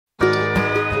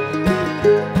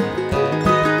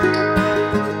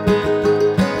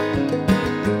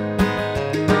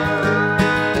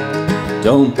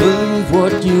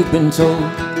you've been told.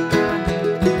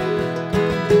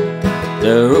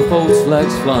 There are false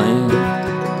flags flying.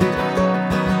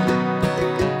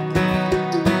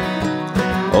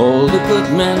 All the good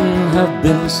men have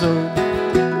been sold.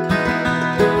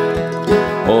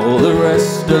 All the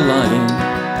rest are lying.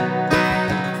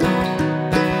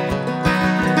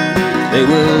 They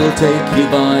will take you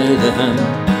by the hand.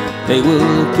 They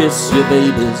will kiss your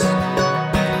babies.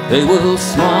 They will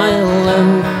smile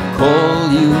and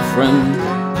call you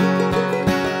friend.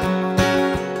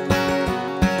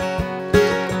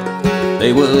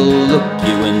 They will look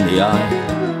you in the eye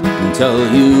and tell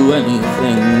you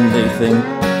anything they think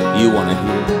you want to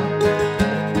hear.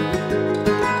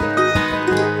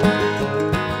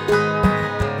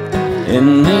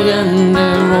 In the end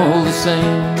they're all the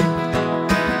same.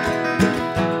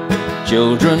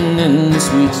 Children in the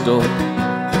sweet store.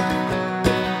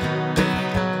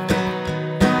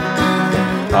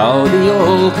 How the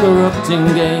all-corrupting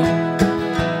game.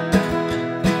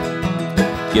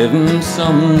 Give them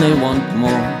some, they want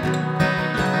more.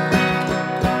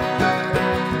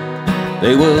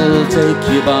 They will take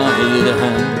you by the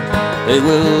hand. They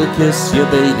will kiss your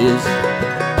babies.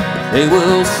 They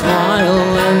will smile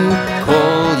and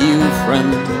call you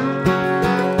friend.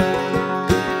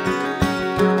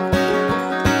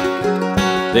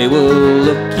 They will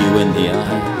look you in the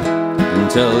eye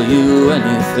and tell you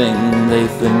anything they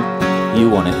think you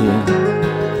want to hear.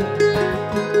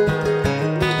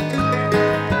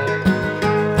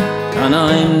 And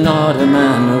I'm not a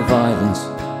man of violence,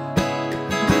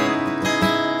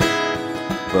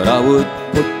 but I would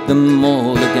put them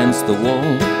all against the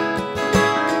wall.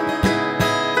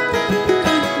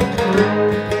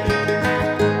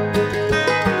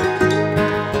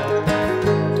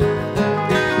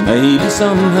 Maybe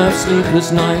some have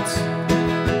sleepless nights.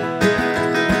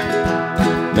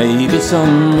 Maybe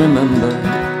some remember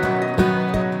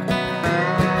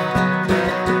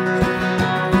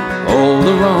all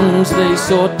the wrongs they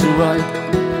sought to right.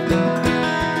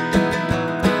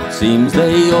 Seems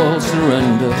they all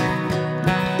surrender.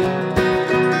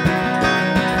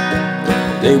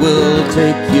 They will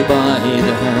take you by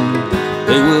the hand.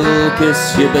 They will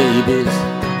kiss your babies.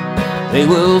 They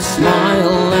will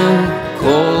smile and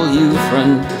call you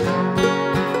friend.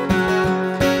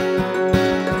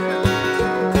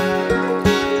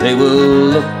 They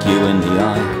will look you in the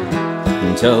eye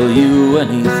and tell you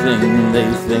anything they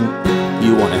think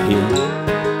you want to hear.